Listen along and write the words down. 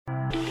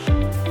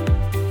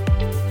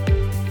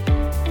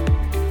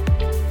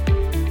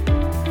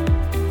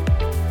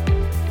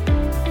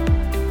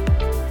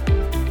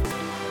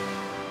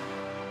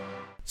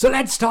So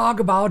let's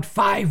talk about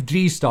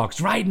 5G stocks.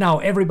 Right now,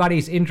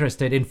 everybody's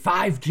interested in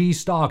 5G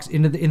stocks,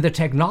 in the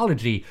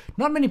technology.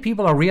 Not many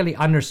people are really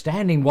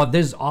understanding what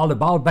this is all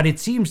about, but it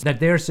seems that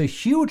there's a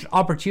huge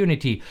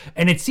opportunity,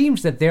 and it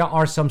seems that there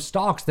are some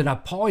stocks that are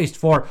poised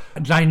for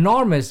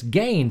ginormous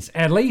gains.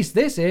 At least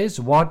this is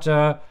what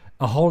a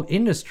whole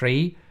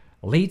industry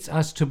leads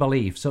us to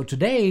believe. So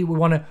today we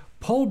want to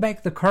pull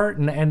back the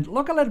curtain and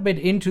look a little bit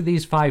into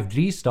these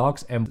 5G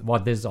stocks and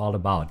what this is all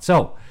about.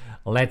 So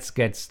let's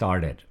get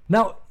started.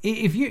 Now,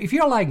 if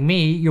you're like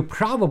me, you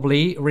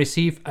probably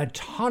receive a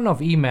ton of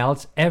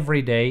emails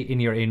every day in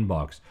your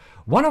inbox.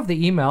 One of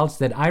the emails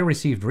that I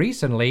received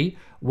recently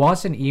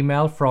was an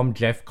email from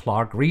Jeff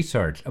Clark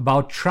Research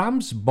about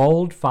Trump's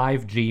bold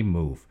 5G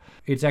move.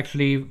 It's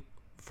actually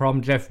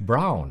from Jeff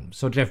Brown.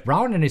 So Jeff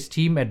Brown and his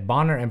team at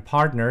Bonner and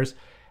Partners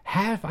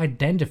have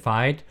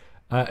identified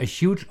a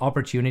huge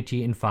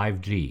opportunity in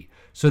 5G.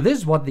 So this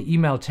is what the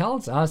email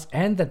tells us,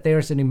 and that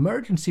there's an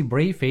emergency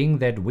briefing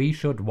that we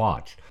should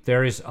watch.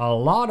 There is a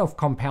lot of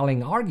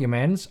compelling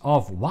arguments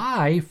of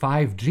why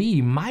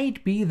 5G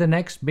might be the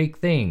next big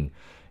thing.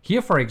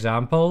 Here, for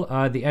example,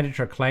 the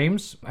editor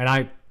claims, and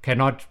I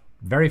cannot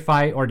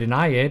verify or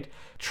deny it,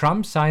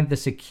 Trump signed the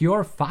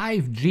Secure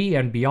 5G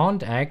and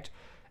Beyond Act,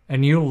 a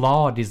new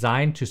law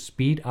designed to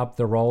speed up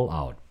the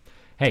rollout.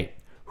 Hey,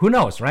 who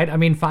knows, right? I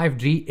mean,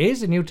 5G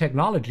is a new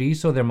technology,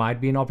 so there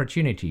might be an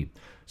opportunity.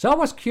 So I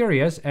was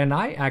curious, and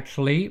I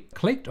actually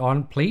clicked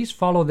on please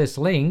follow this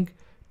link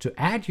to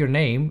add your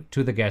name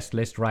to the guest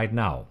list right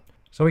now.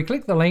 So we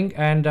click the link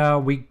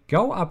and we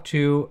go up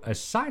to a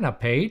sign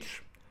up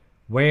page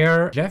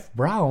where Jeff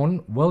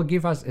Brown will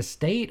give us a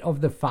state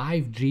of the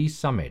 5G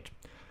summit.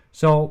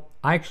 So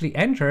I actually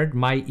entered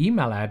my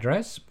email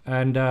address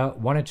and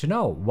wanted to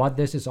know what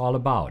this is all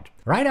about.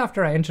 Right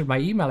after I entered my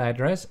email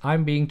address,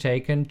 I'm being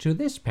taken to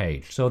this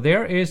page. So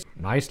there is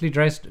a nicely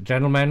dressed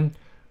gentleman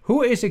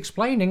who is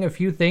explaining a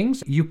few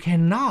things. You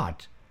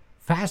cannot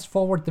fast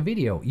forward the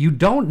video. You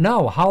don't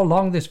know how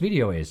long this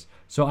video is.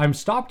 So I'm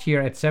stopped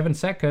here at 7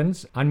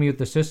 seconds, unmute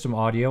the system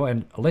audio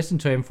and listen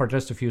to him for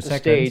just a few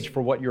seconds. Stage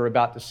for what you're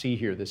about to see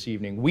here this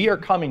evening. We are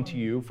coming to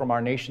you from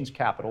our nation's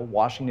capital,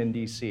 Washington,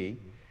 D.C.,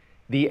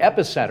 the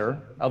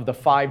epicenter of the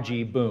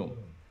 5G boom.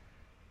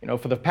 You know,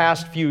 for the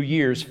past few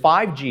years,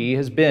 5G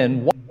has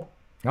been...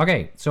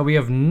 Okay, so we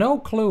have no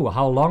clue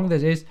how long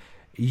this is.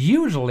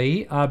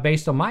 Usually,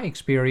 based on my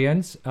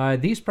experience,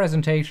 these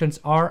presentations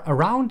are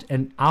around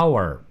an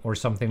hour or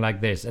something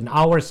like this. An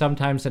hour,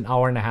 sometimes an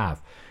hour and a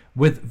half,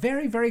 with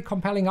very, very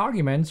compelling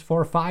arguments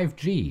for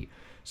 5G.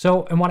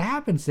 So, and what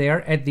happens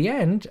there at the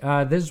end,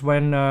 this is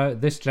when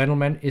this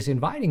gentleman is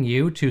inviting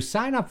you to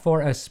sign up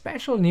for a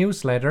special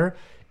newsletter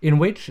in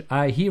which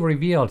he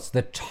reveals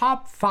the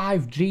top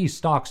 5G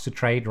stocks to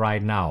trade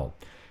right now.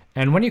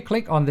 And when you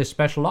click on this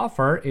special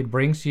offer, it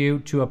brings you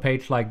to a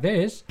page like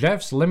this,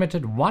 Jeff's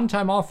limited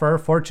one-time offer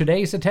for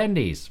today's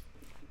attendees.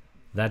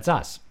 That's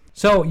us.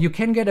 So you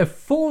can get a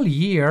full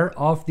year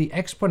of the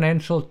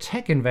Exponential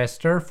Tech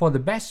Investor for the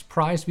best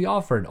price we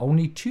offered,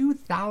 only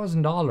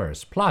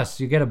 $2,000. Plus,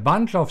 you get a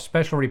bunch of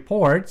special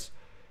reports,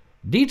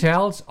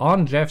 details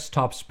on Jeff's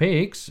top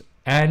picks,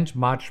 and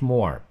much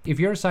more. If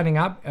you're signing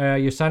up,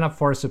 you sign up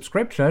for a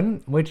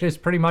subscription, which is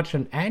pretty much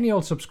an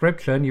annual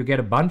subscription. You get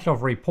a bunch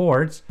of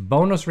reports,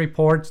 bonus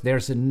reports.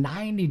 There's a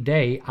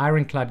 90-day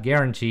ironclad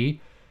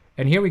guarantee.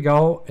 And here we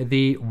go.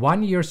 The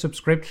 1-year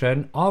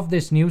subscription of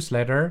this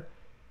newsletter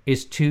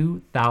is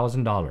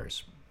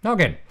 $2,000. Now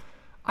again,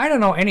 I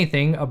don't know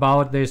anything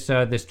about this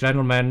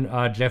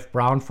gentleman, Jeff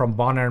Brown from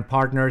Bonner and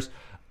Partners.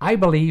 I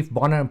believe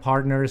Bonner and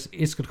Partners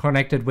is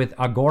connected with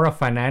Agora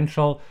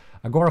Financial.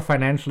 Agora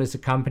Financial is a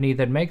company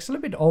that makes a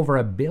little bit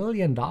over $1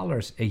 billion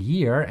a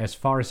year, as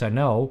far as I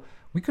know.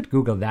 We could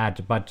Google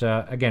that, but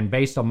again,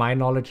 based on my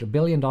knowledge, $1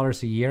 billion a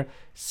year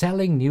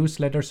selling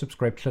newsletter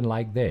subscription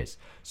like this.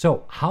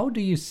 So how do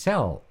you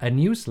sell a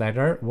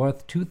newsletter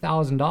worth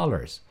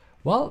 $2,000?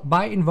 Well,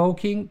 by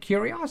invoking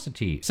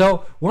curiosity.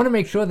 So want to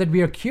make sure that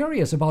we are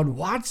curious about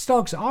what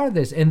stocks are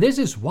this. And this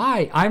is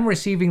why I'm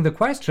receiving the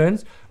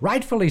questions,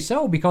 rightfully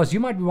so, because you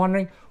might be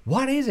wondering,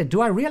 what is it?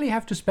 Do I really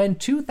have to spend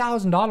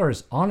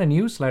 $2,000 on a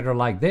newsletter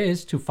like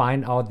this to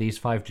find out these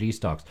 5G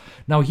stocks?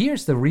 Now,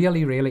 here's the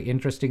really, really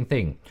interesting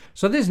thing.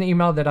 So this is an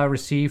email that I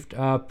received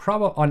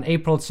probably on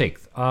April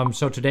 6th.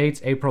 So today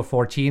it's April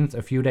 14th,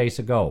 a few days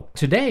ago.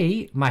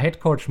 Today, my head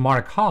coach,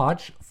 Mark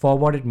Hodge,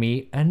 forwarded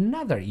me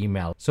another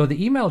email. So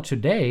the email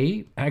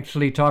today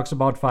actually talks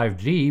about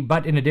 5G,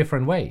 but in a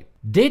different way.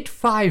 Did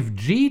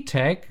 5G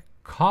tech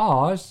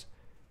cause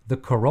the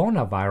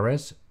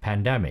coronavirus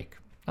pandemic?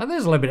 Now,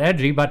 this is a little bit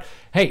edgy, but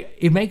hey,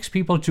 it makes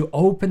people to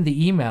open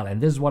the email, and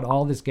this is what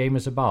all this game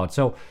is about.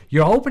 So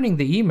you're opening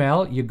the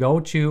email, you go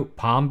to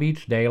Palm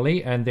Beach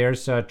Daily, and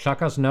there's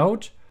Chaka's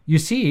note. You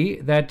see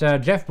that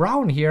Jeff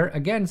Brown here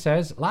again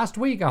says, last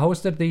week I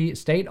hosted the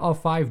State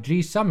of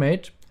 5G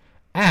Summit,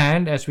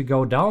 and as we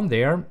go down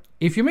there,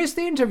 if you missed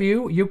the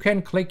interview, you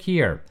can click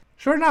here.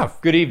 Sure enough.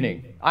 Good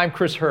evening. I'm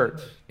Chris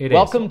Hurt. It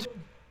Welcome is.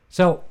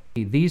 So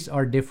These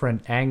are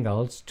different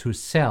angles to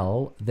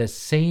sell the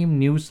same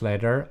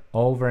newsletter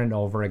over and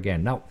over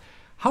again. Now,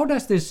 how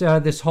does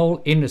this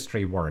whole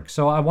industry work?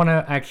 So I want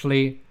to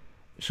actually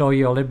show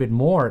you a little bit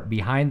more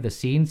behind the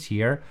scenes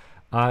here,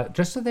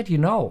 just so that you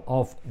know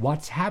of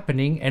what's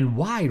happening and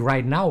why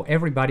right now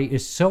everybody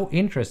is so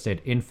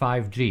interested in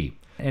 5G.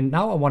 And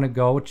now I want to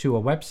go to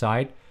a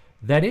website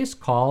that is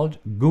called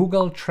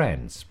Google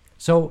Trends.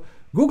 So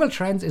Google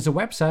Trends is a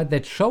website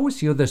that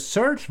shows you the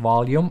search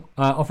volume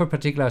of a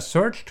particular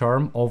search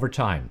term over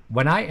time.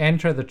 When I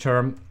enter the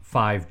term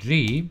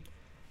 5G,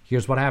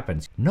 here's what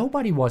happens.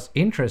 Nobody was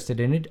interested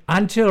in it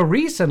until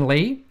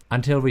recently,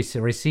 until we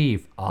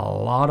receive a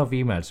lot of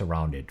emails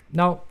around it.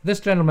 Now, this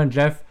gentleman,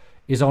 Jeff,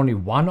 is only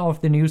one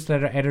of the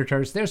newsletter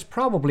editors. There's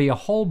probably a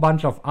whole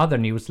bunch of other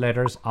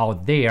newsletters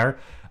out there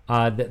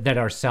that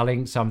are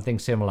selling something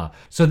similar.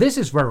 So this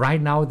is where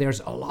right now there's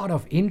a lot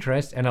of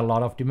interest and a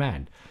lot of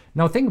demand.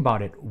 Now think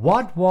about it.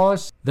 What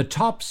was the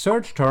top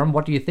search term,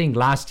 what do you think,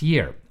 last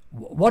year?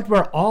 What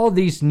were all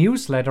these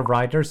newsletter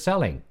writers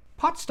selling?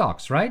 Pot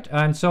stocks, right?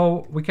 And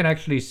so we can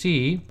actually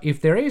see if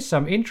there is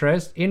some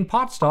interest in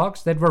pot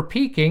stocks that were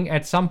peaking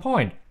at some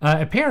point.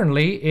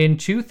 Apparently in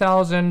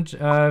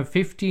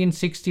 2015,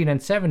 16,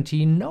 and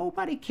 17,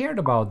 nobody cared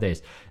about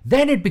this.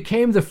 Then it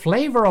became the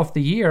flavor of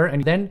the year,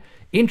 and then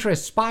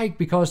interest spiked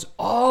because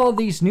all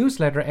these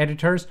newsletter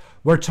editors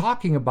were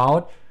talking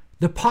about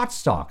the pot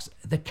stocks,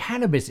 the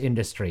cannabis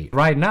industry.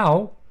 Right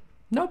now,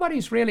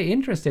 nobody's really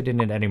interested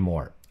in it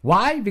anymore.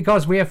 Why?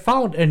 Because we have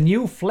found a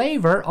new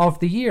flavor of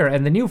the year,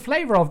 and the new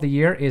flavor of the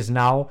year is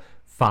now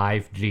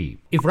 5G.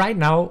 If right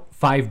now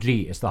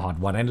 5G is the hot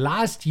one, and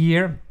last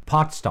year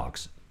pot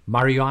stocks,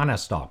 marijuana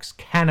stocks,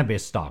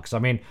 cannabis stocks, I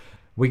mean,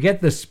 we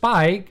get the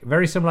spike,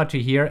 very similar to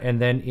here,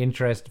 and then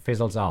interest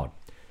fizzles out.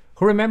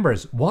 Who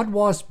remembers what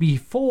was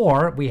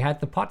before we had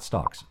the pot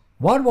stocks?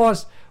 What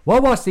was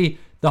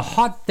the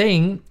hot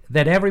thing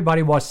that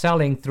everybody was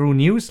selling through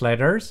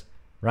newsletters,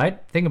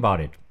 right? Think about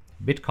it.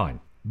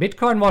 Bitcoin.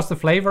 Bitcoin was the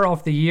flavor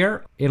of the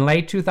year in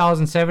late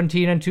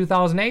 2017 and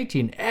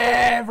 2018.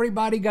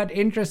 Everybody got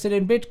interested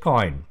in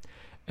Bitcoin.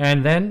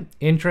 And then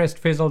interest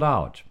fizzled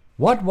out.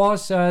 What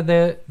was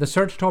the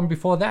search term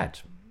before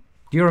that?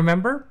 Do you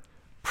remember?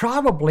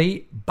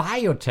 Probably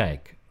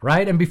biotech,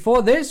 right? And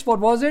before this, what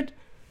was it?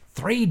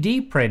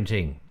 3D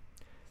printing.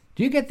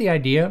 Do you get the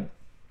idea?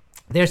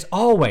 There's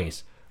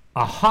always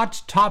a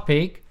hot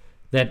topic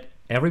that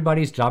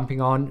everybody's jumping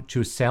on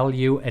to sell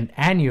you an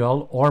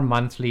annual or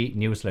monthly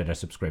newsletter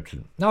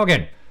subscription. Now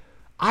again,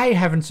 I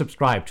haven't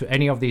subscribed to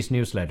any of these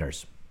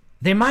newsletters.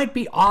 They might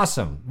be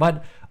awesome,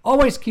 but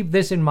always keep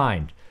this in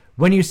mind.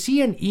 When you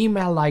see an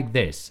email like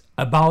this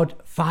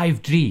about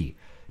 5G,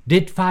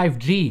 did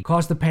 5G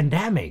cause the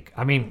pandemic?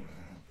 I mean,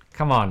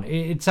 come on,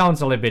 it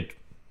sounds a little bit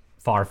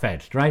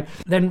far-fetched, right?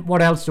 Then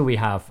what else do we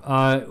have?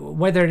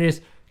 Whether it is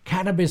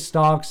cannabis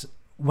stocks,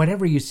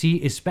 whenever you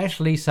see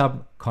especially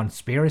some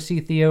conspiracy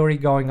theory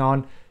going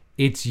on,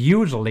 it's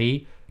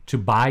usually to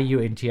buy you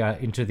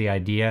into the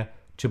idea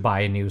to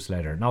buy a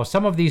newsletter. Now,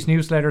 some of these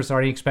newsletters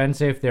are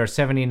expensive. They're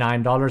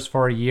 $79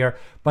 for a year,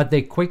 but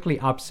they quickly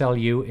upsell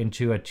you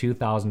into a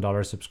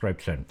 $2,000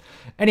 subscription.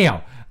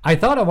 Anyhow, I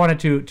thought I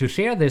wanted to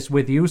share this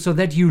with you so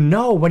that you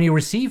know when you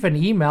receive an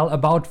email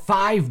about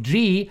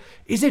 5G,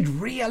 is it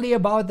really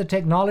about the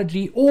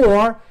technology,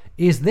 or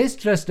is this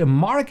just a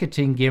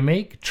marketing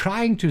gimmick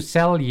trying to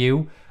sell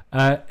you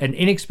an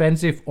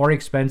inexpensive or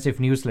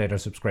expensive newsletter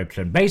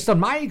subscription? Based on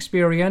my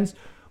experience,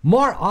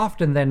 more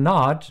often than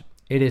not,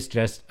 it is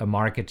just a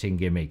marketing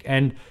gimmick.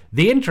 And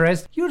the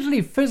interest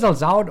usually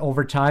fizzles out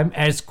over time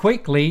as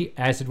quickly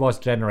as it was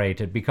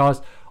generated,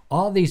 because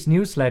all these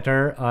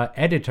newsletter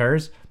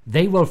editors,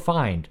 they will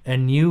find a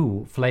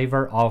new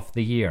flavor of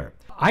the year.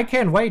 I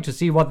can't wait to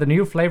see what the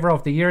new flavor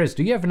of the year is.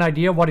 Do you have an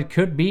idea what it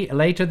could be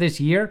later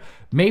this year?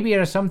 Maybe it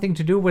has something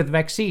to do with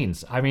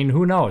vaccines. I mean,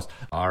 who knows?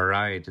 All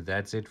right,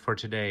 that's it for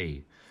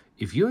today.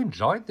 If you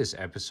enjoyed this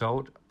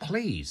episode,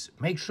 please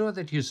make sure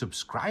that you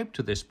subscribe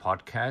to this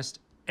podcast.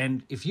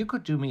 And if you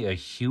could do me a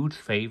huge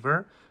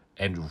favor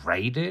and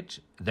rate it,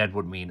 that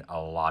would mean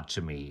a lot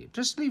to me.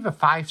 Just leave a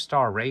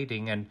 5-star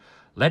rating and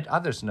let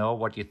others know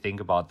what you think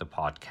about the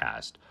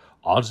podcast.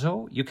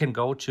 Also, you can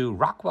go to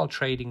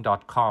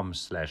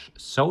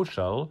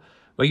rockwelltrading.com/social,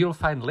 where you'll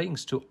find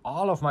links to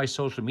all of my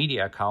social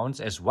media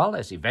accounts, as well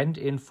as event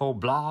info,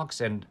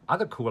 blogs, and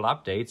other cool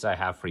updates I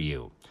have for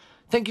you.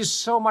 Thank you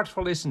so much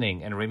for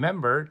listening, and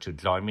remember to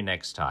join me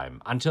next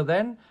time. Until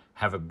then,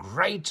 have a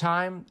great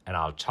time, and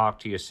I'll talk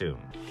to you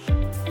soon.